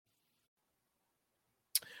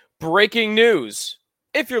Breaking news.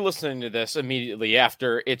 If you're listening to this immediately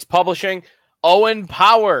after its publishing, Owen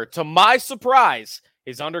Power, to my surprise,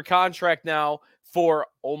 is under contract now for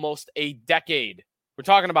almost a decade. We're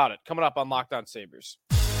talking about it coming up on Locked On Sabres.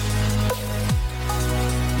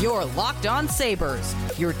 You're Locked On Sabres,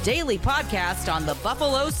 your daily podcast on the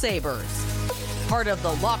Buffalo Sabres. Part of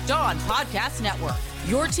the Locked On Podcast Network,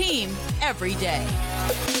 your team every day.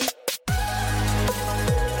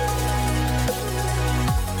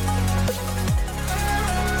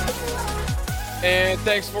 And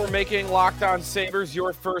thanks for making Locked On Sabres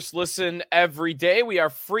your first listen every day. We are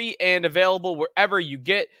free and available wherever you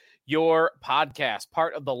get your podcast.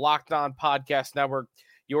 Part of the Locked On Podcast Network,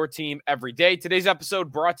 your team every day. Today's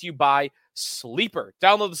episode brought to you by Sleeper.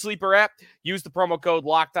 Download the Sleeper app. Use the promo code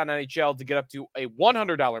LOCKEDONNHL to get up to a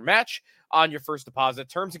 $100 match on your first deposit.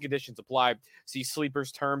 Terms and conditions apply. See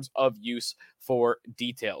Sleeper's terms of use for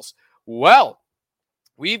details. Well,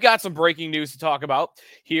 we've got some breaking news to talk about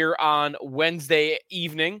here on Wednesday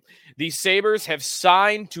evening. The Sabres have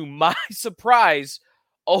signed, to my surprise,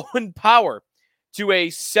 Owen Power to a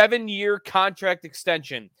 7-year contract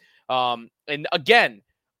extension. And again,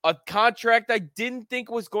 a contract I didn't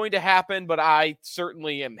think was going to happen, but I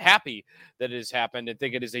certainly am happy that it has happened and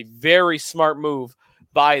think it is a very smart move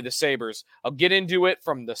by the Sabres. I'll get into it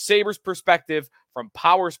from the Sabres perspective, from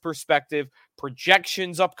Power's perspective,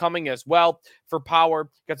 projections upcoming as well for Power.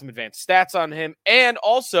 Got some advanced stats on him. And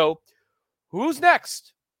also, who's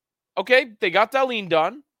next? Okay, they got Dahlin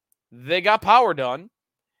done. They got Power done.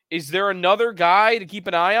 Is there another guy to keep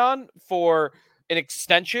an eye on for an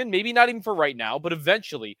extension? Maybe not even for right now, but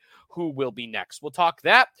eventually who will be next? We'll talk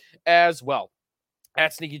that as well.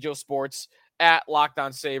 At Sneaky Joe Sports, at Locked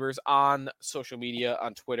On Sabres on social media,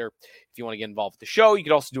 on Twitter. If you want to get involved with the show, you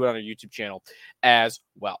can also do it on our YouTube channel as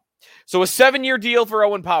well. So a 7-year deal for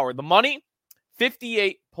Owen Power. The money,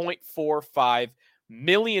 $58.45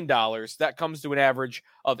 million. That comes to an average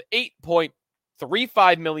of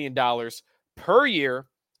 $8.35 million per year.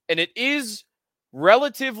 And it is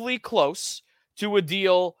relatively close to a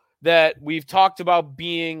deal that we've talked about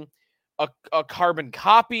being a carbon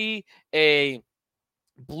copy, a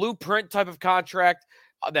blueprint type of contract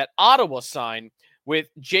that Ottawa signed with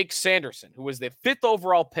Jake Sanderson, who was the 5th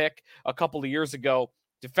overall pick a couple of years ago.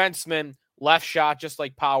 Defenseman, left shot, just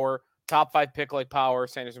like Power, top 5 pick like Power.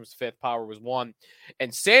 Sanderson was 5th, Power was 1.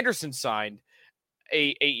 And Sanderson signed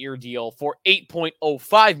a 8-year deal for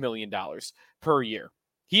 $8.05 million per year.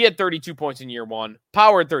 He had 32 points in year 1.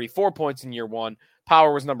 Power had 34 points in year 1.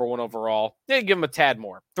 Power was number 1 overall. They give him a tad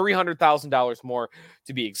more, $300,000 more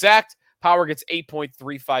to be exact. Power gets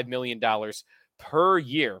 $8.35 million per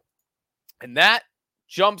year. And that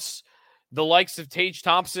jumps the likes of Tage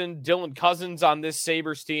Thompson, Dylan Cousins on this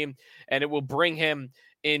Sabres team, and it will bring him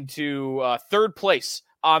into third place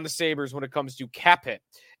on the Sabres when it comes to cap hit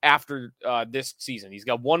after this season. He's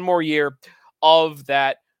got one more year of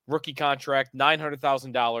that rookie contract,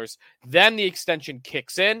 $900,000. Then the extension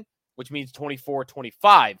kicks in, which means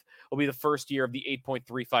 24-25 will be the first year of the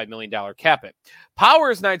 $8.35 million cap hit. Power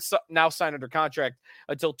is now signed under contract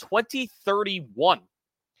until 2031.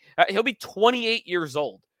 He'll be 28 years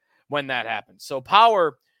old when that happens. So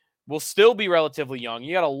Power will still be relatively young.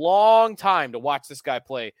 You got a long time to watch this guy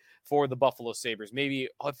play for the Buffalo Sabres. Maybe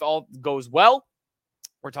if all goes well,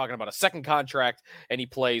 we're talking about a second contract, and he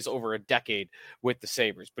plays over a decade with the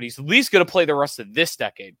Sabres. But he's at least going to play the rest of this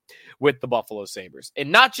decade with the Buffalo Sabres.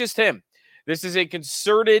 And not just him. This is a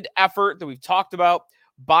concerted effort that we've talked about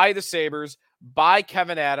by the Sabres, by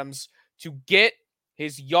Kevin Adams, to get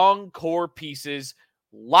his young core pieces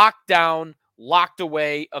locked down, locked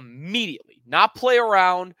away immediately. Not play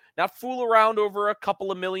around, not fool around over a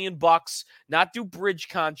couple of $1 million, not do bridge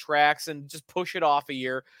contracts and just push it off a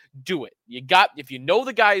year. Do it. If you know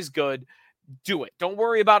the guy is good, do it. Don't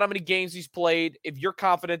worry about how many games he's played. If you're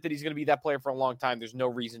confident that he's going to be that player for a long time, there's no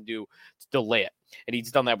reason to delay it. And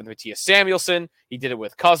he's done that with Matthias Samuelsson. He did it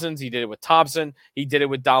with Cousins. He did it with Thompson. He did it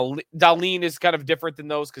with Dahlin. Dahlin is kind of different than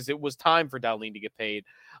those because it was time for Dahlin to get paid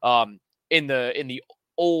in the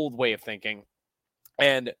old way of thinking.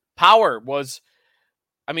 And Power was,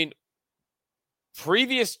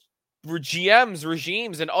 previous regimes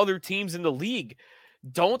and other teams in the league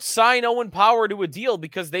don't sign Owen Power to a deal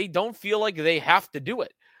because they don't feel like they have to do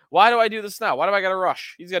it. Why do I do this now? Why do I got to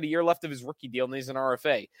rush? He's got a year left of his rookie deal and he's an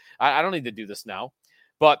RFA. I don't need to do this now.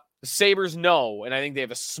 But the Sabres know, and I think they have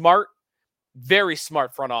a smart, very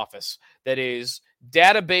smart front office that is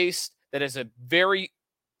data-based, that is a very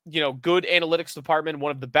good analytics department,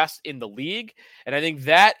 one of the best in the league. And I think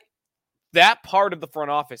that part of the front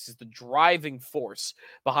office is the driving force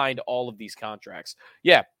behind all of these contracts.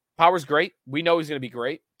 Yeah, Power's great. We know he's going to be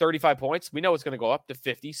great. 35 points. We know it's going to go up to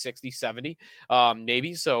 50, 60, 70,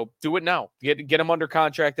 maybe. So do it now. Get him under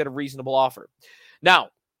contract at a reasonable offer. Now,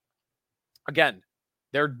 again,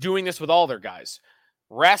 they're doing this with all their guys.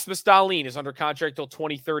 Rasmus Dahlin is under contract till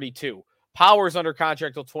 2032. Power is under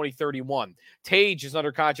contract till 2031. Tage is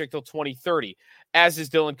under contract till 2030, as is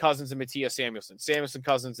Dylan Cousins and Matthias Samuelsson. Samuelsson,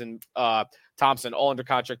 Cousins, and Thompson all under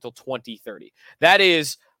contract till 2030. That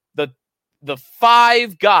is the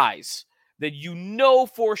 5 guys that you know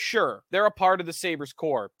for sure they're a part of the Sabres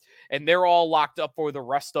core, and they're all locked up for the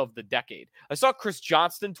rest of the decade. I saw Chris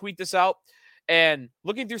Johnston tweet this out, and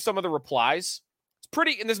looking through some of the replies, it's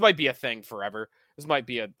pretty, and this might be a thing forever. This might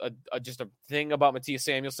be just a thing about Matthias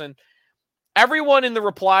Samuelsson. Everyone in the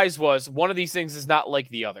replies was, one of these things is not like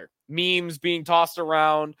the other. Memes being tossed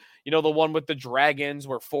around, the one with the dragons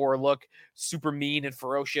where 4 look super mean and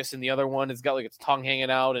ferocious, and the other one has got like its tongue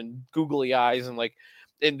hanging out and googly eyes, and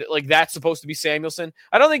that's supposed to be Samuelsson.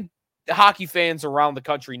 I don't think hockey fans around the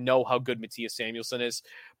country know how good Matthias Samuelsson is.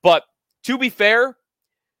 But to be fair,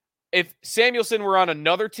 if Samuelsson were on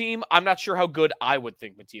another team, I'm not sure how good I would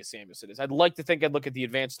think Matthias Samuelsson is. I'd like to think I'd look at the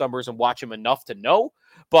advanced numbers and watch him enough to know,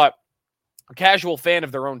 but a casual fan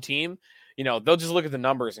of their own team, they'll just look at the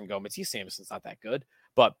numbers and go, Matthias Samuelsson's not that good.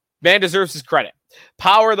 But man deserves his credit.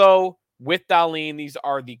 Power, though, with Dahlin, these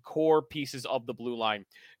are the core pieces of the blue line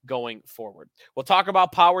going forward. We'll talk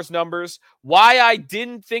about Power's numbers, why I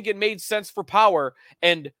didn't think it made sense for Power,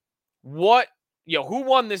 and who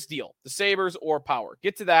won this deal, the Sabres or Power.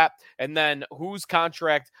 Get to that, and then whose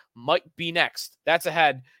contract might be next. That's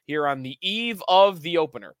ahead here on the eve of the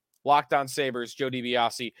opener. Locked On Sabres, Joe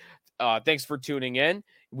DiBiase. Thanks for tuning in.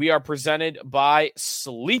 We are presented by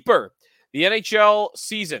Sleeper. The NHL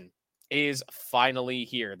season is finally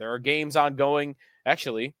here. There are games ongoing,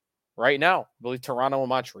 actually, right now. I believe Toronto and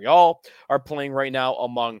Montreal are playing right now,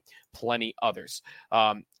 among plenty others.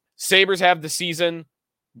 Sabres have the season.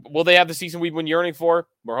 Will they have the season we've been yearning for?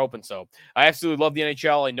 We're hoping so. I absolutely love the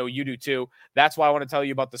NHL. I know you do too. That's why I want to tell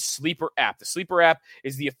you about the Sleeper app. The Sleeper app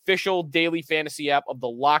is the official daily fantasy app of the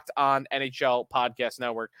Locked On NHL podcast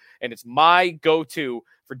network, and it's my go-to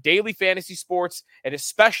for daily fantasy sports and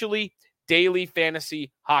especially daily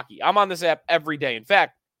fantasy hockey. I'm on this app every day. In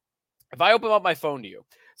fact, if I open up my phone to you,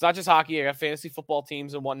 it's not just hockey. I got fantasy football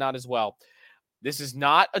teams and whatnot as well.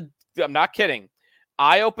 I'm not kidding.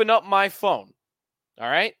 I open up my phone. All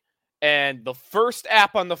right. And the first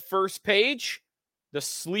app on the first page, the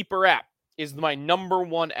Sleeper app, is my number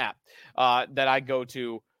one app that I go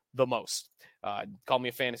to the most. Call me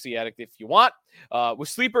a fantasy addict if you want. With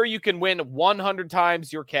Sleeper, you can win 100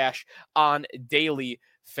 times your cash on daily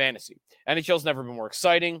fantasy. NHL's never been more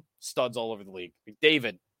exciting. Studs all over the league.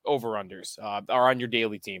 David, over-unders are on your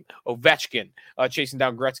daily team. Ovechkin chasing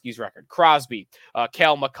down Gretzky's record. Crosby,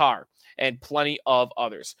 Cal Makar, and plenty of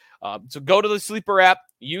others. So go to the Sleeper app,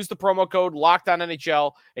 use the promo code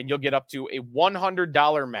LOCKEDONNHL, and you'll get up to a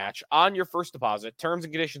 $100 match on your first deposit. Terms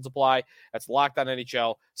and conditions apply. That's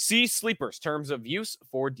LOCKEDONNHL. See Sleeper's terms of use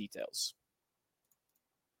for details.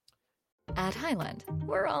 At Highland,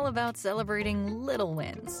 we're all about celebrating little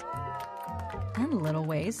wins and little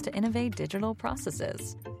ways to innovate digital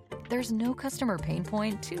processes. There's no customer pain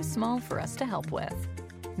point too small for us to help with.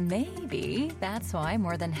 Maybe that's why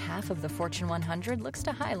more than half of the Fortune 100 looks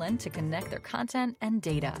to Highland to connect their content and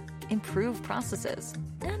data, improve processes,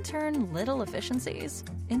 and turn little efficiencies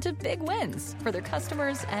into big wins for their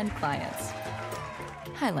customers and clients.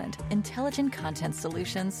 Highland, intelligent content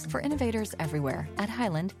solutions for innovators everywhere at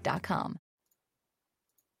highland.com.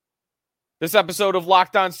 This episode of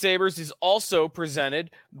Locked On Sabres is also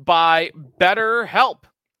presented by BetterHelp.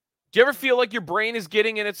 Do you ever feel like your brain is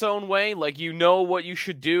getting in its own way? Like you know what you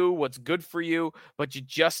should do, what's good for you, but you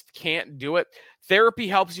just can't do it? Therapy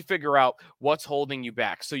helps you figure out what's holding you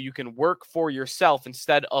back so you can work for yourself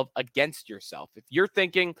instead of against yourself. If you're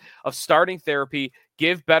thinking of starting therapy,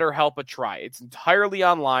 give BetterHelp a try. It's entirely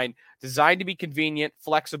online, designed to be convenient,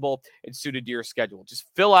 flexible, and suited to your schedule. Just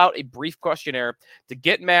fill out a brief questionnaire to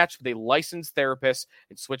get matched with a licensed therapist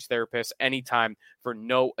and switch therapists anytime for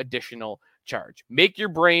no additional charge. Make your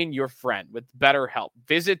brain your friend with BetterHelp.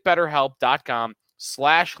 Visit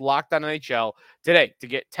BetterHelp.com/LockedOnNHL today to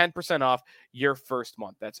get 10% off your first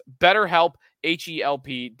month. That's BetterHelp,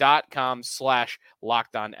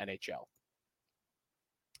 HELP.com/LockedOnNHL.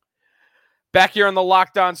 Back here on the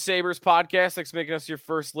Locked On Sabres podcast, thanks for making us your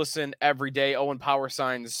first listen every day. Owen Power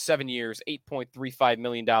signs 7 years, $8.35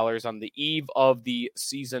 million on the eve of the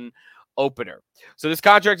season opener. So this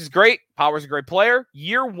contract is great. Power's a great player.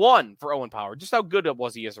 Year one for Owen Power. Just how good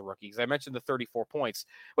was he as a rookie? Because I mentioned the 34 points,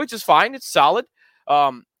 which is fine. It's solid.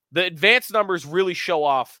 The advanced numbers really show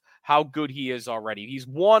off how good he is already. He's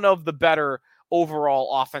one of the better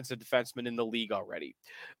overall offensive defensemen in the league already.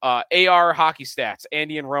 AR hockey stats,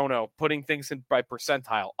 Andy and Rono putting things in by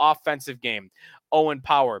percentile. Offensive game, Owen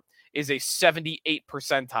Power is a 78th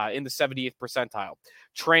percentile, in the 78th percentile.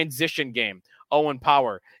 Transition game, Owen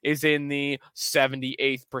Power is in the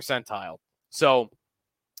 78th percentile. So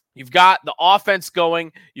you've got the offense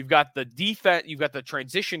going, you've got the defense, you've got the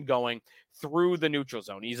transition going through the neutral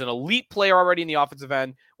zone. He's an elite player already in the offensive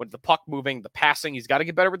end with the puck moving, the passing. He's got to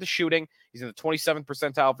get better with the shooting. He's in the 27th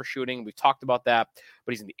percentile for shooting. We've talked about that,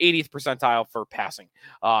 but he's in the 80th percentile for passing.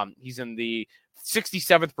 He's in the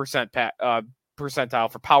 67th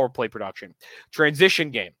percentile for power play production. Transition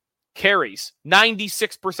game, carries,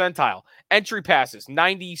 96th percentile. Entry passes,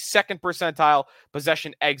 92nd percentile.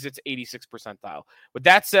 Possession exits, 86th percentile. What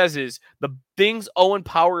that says is the things Owen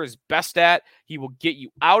Power is best at, he will get you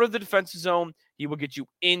out of the defensive zone. He will get you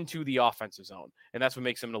into the offensive zone. And that's what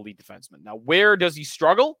makes him an elite defenseman. Now, where does he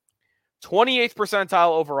struggle? 28th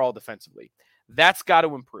percentile overall defensively. That's got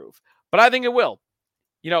to improve. But I think it will.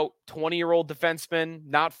 20-year-old defenseman,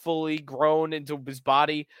 not fully grown into his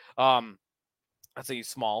body. I'd say he's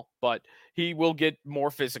small, but he will get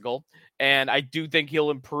more physical. And I do think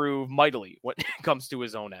he'll improve mightily when it comes to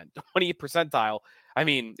his own end. 20th percentile. I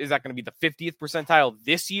mean, is that going to be the 50th percentile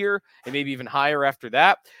this year and maybe even higher after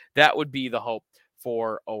that? That would be the hope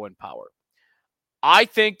for Owen Power. I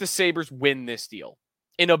think the Sabres win this deal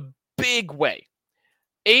in a big way.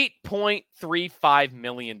 $8.35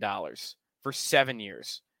 million for 7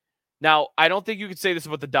 years. Now, I don't think you could say this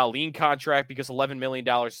about the Dahlin contract because $11 million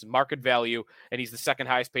is market value, and he's the second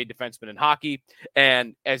highest paid defenseman in hockey.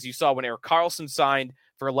 And as you saw when Erik Karlsson signed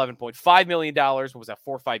for $11.5 million, what was that,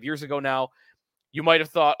 4 or 5 years ago now, you might have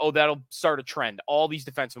thought, oh, that'll start a trend. All these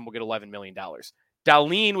defensemen will get $11 million.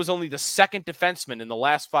 Dahlin was only the second defenseman in the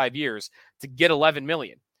last 5 years to get $11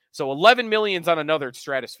 million. So $11 million is on another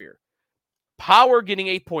stratosphere. Power getting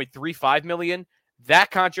 $8.35 million.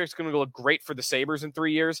 That contract's going to look great for the Sabres in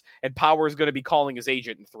 3 years, and Power is going to be calling his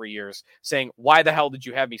agent in 3 years saying, why the hell did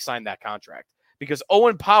you have me sign that contract? Because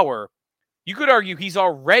Owen Power, you could argue he's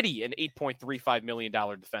already an $8.35 million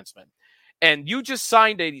defenseman. And you just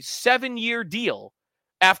signed a 7-year deal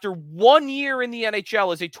after 1 year in the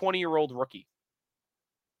NHL as a 20-year-old rookie.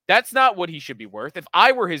 That's not what he should be worth. If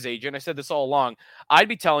I were his agent, I said this all along, I'd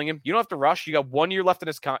be telling him, you don't have to rush. You got 1 year left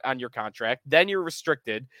on your contract. Then you're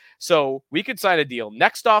restricted. So we could sign a deal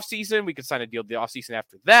next offseason. We could sign a deal the offseason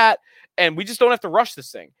after that. And we just don't have to rush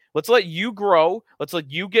this thing. Let's let you grow. Let's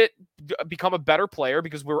let you become a better player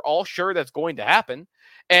because we're all sure that's going to happen.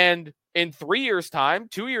 And in 3 years' time,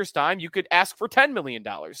 2 years' time, you could ask for $10 million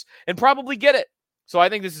and probably get it. So I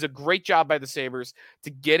think this is a great job by the Sabres to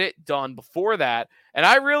get it done before that. And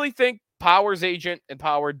I really think Power's agent and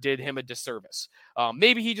Power did him a disservice.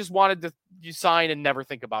 Maybe he just wanted to sign and never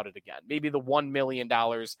think about it again. Maybe the $1 million,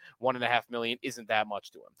 $1.5 million isn't that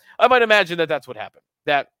much to him. I might imagine that that's what happened,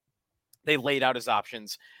 that they laid out his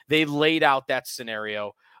options. They laid out that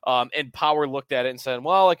scenario. And Power looked at it and said,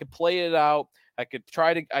 well, I could play it out. I could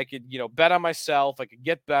bet on myself. I could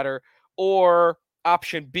get better. Or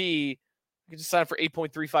option B, I could just sign for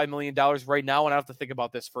 $8.35 million right now, and I don't have to think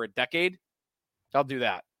about this for a decade. I'll do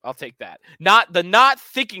that. I'll take that. Not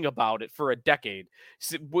thinking about it for a decade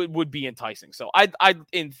would be enticing. So I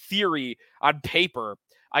in theory, on paper,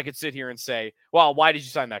 I could sit here and say, well, why did you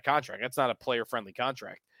sign that contract? That's not a player-friendly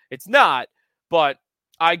contract. It's not, but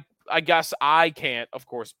I guess I can't, of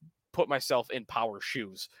course, put myself in Power's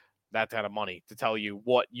shoes, that kind of money, to tell you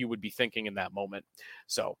what you would be thinking in that moment.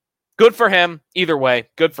 So good for him. Either way,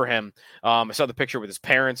 good for him. I saw the picture with his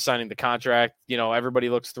parents signing the contract. Everybody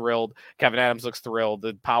looks thrilled. Kevin Adams looks thrilled.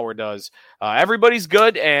 The Power does. Everybody's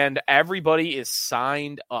good, and everybody is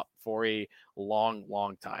signed up for a long,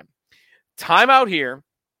 long time. Time out here.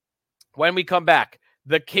 When we come back,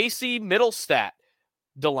 the Casey Middlestat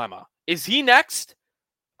dilemma. Is he next?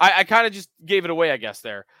 I kind of just gave it away, I guess,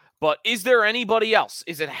 there. But is there anybody else?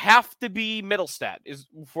 Is it have to be Middlestat is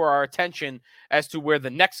for our attention as to where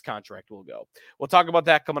the next contract will go? We'll talk about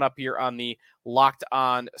that coming up here on the Locked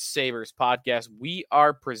On Sabres podcast. We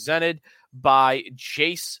are presented by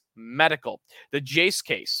Jace Medical. The Jace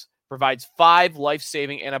case provides 5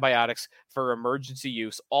 life-saving antibiotics for emergency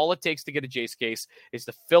use. All it takes to get a Jace case is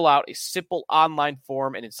to fill out a simple online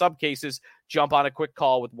form, and in some cases, jump on a quick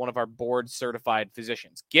call with one of our board-certified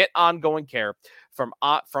physicians. Get ongoing care from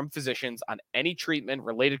physicians on any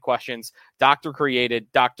treatment-related questions, doctor-created,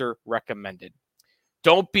 doctor-recommended.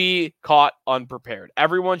 Don't be caught unprepared.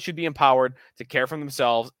 Everyone should be empowered to care for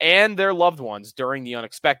themselves and their loved ones during the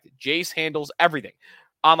unexpected. Jace handles everything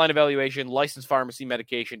online evaluation, licensed pharmacy,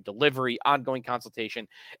 medication, delivery, ongoing consultation,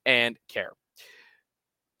 and care.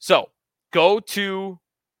 So go to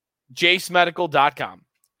JaceMedical.com.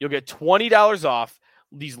 You'll get $20 off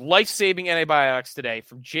these life-saving antibiotics today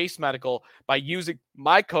from Jace Medical by using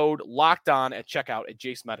my code LOCKEDON at checkout at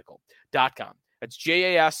JaceMedical.com. That's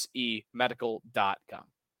JASE medical.com.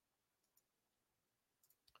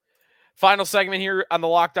 Final segment here on the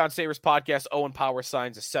Locked On Sabres podcast. Owen Power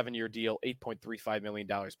signs a 7-year deal, $8.35 million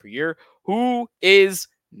per year. Who is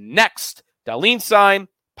next? Dahlin sign,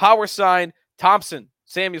 Power sign, Thompson,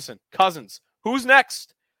 Samuelson, Cousins. Who's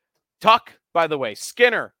next? Tuck, by the way,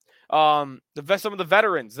 Skinner, some of the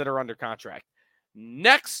veterans that are under contract.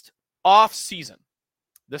 Next off season,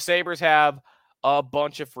 the Sabres have a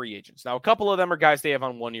bunch of free agents. Now, a couple of them are guys they have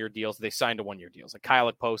on 1-year deals. They signed to 1-year deals, like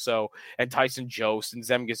Kyle Okposo and Tyson Jost and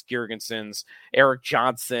Zemgus Girgensons, Eric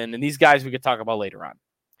Johnson, and these guys we could talk about later on.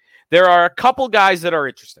 There are a couple guys that are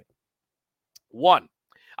interesting. One,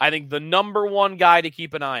 I think the number one guy to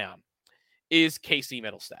keep an eye on is Casey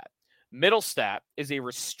Mittelstadt. Mittelstadt is a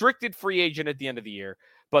restricted free agent at the end of the year,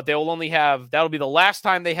 but that'll be the last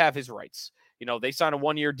time they have his rights. They sign a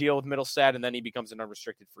 1-year deal with Mittelstadt, and then he becomes an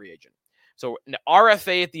unrestricted free agent. So an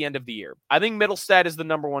RFA at the end of the year. I think Mittelstadt is the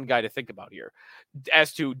number one guy to think about here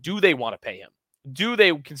as to, do they want to pay him? Do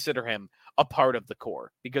they consider him a part of the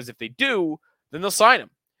core? Because if they do, then they'll sign him.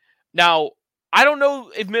 Now, I don't know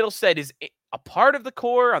if Mittelstadt is a part of the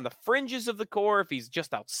core, on the fringes of the core, if he's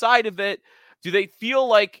just outside of it. Do they feel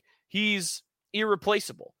like he's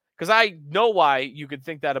irreplaceable? Because I know why you could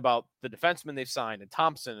think that about the defensemen they've signed, and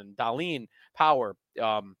Thompson and Dahlin, Power,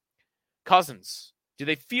 Cousins. Do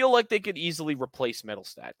they feel like they could easily replace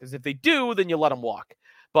Mittelstadt? Because if they do, then you let him walk.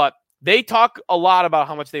 But they talk a lot about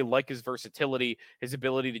how much they like his versatility, his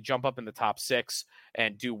ability to jump up in the top 6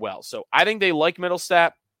 and do well. So I think they like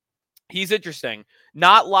Mittelstadt. He's interesting.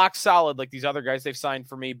 Not lock solid like these other guys they've signed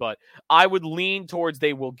for me, but I would lean towards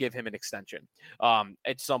they will give him an extension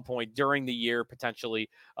at some point during the year, potentially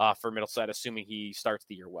for Mittelstadt, assuming he starts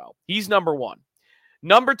the year well. He's number one.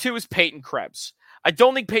 Number 2 is Peyton Krebs. I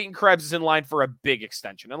don't think Peyton Krebs is in line for a big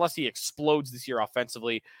extension unless he explodes this year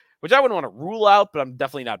offensively, which I wouldn't want to rule out, but I'm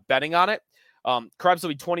definitely not betting on it. Krebs will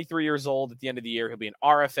be 23 years old at the end of the year. He'll be an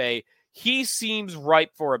RFA. He seems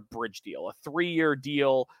ripe for a bridge deal, a 3-year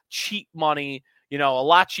deal, cheap money, a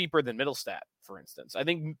lot cheaper than Mittelstadt, for instance. I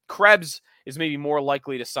think Krebs is maybe more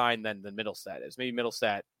likely to sign than Mittelstadt is. Maybe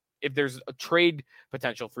Mittelstadt, if there's a trade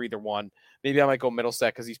potential for either one, maybe I might go Mittelstadt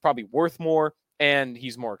because he's probably worth more and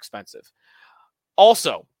he's more expensive.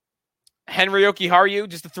 Also, Henry Jokiharju,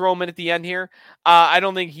 just to throw him in at the end here, I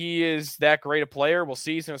don't think he is that great a player. We'll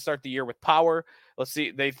see. He's going to start the year with Power. Let's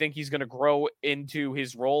see. They think he's going to grow into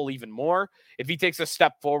his role even more. If he takes a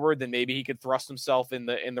step forward, then maybe he could thrust himself in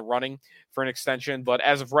the running for an extension. But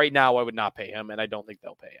as of right now, I would not pay him, and I don't think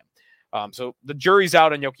they'll pay him. So the jury's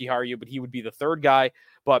out on Jokiharju, but he would be the third guy.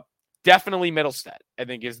 But definitely Mittelstadt, I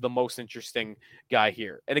think, is the most interesting guy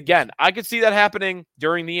here. And again, I could see that happening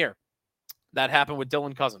during the year. That happened with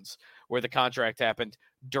Dylan Cousins, where the contract happened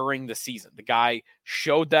during the season. The guy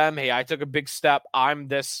showed them, hey, I took a big step. I'm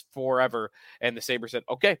this forever. And the Sabres said,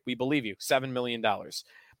 okay, we believe you. $7 million.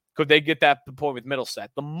 Could they get that point with Mittelstadt?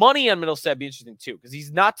 The money on Mittelstadt would be interesting too, because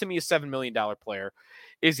he's not, to me, a $7 million player.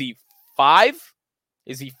 Is he 5?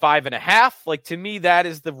 Is he 5.5? Like, to me, that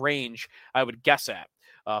is the range I would guess at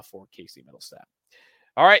for Casey Mittelstadt.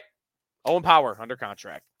 All right. Owen Power under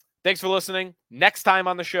contract. Thanks for listening. Next time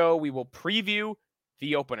on the show, we will preview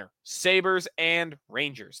the opener, Sabres and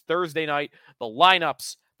Rangers. Thursday night, the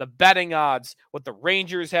lineups, the betting odds, what the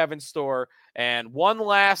Rangers have in store, and one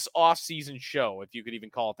last off-season show, if you could even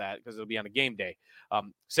call it that, because it'll be on a game day.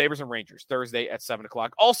 Sabres and Rangers, Thursday at 7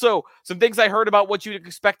 o'clock. Also, some things I heard about what you'd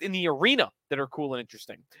expect in the arena that are cool and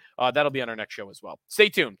interesting. That'll be on our next show as well. Stay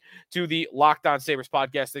tuned to the Locked On Sabres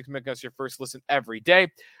podcast. Thanks for making us your first listen every day.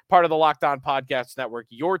 Part of the Locked On Podcast Network,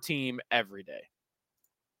 your team every day.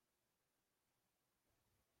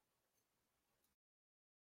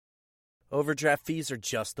 Overdraft fees are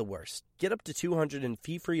just the worst. Get up to $200 in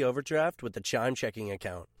fee-free overdraft with the Chime checking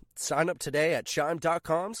account. Sign up today at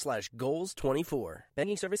chime.com/goals24.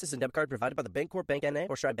 Banking services and debit card provided by the Bancorp Bank N.A.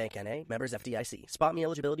 or Stride Bank N.A. Members FDIC. Spot me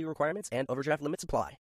eligibility requirements and overdraft limits apply.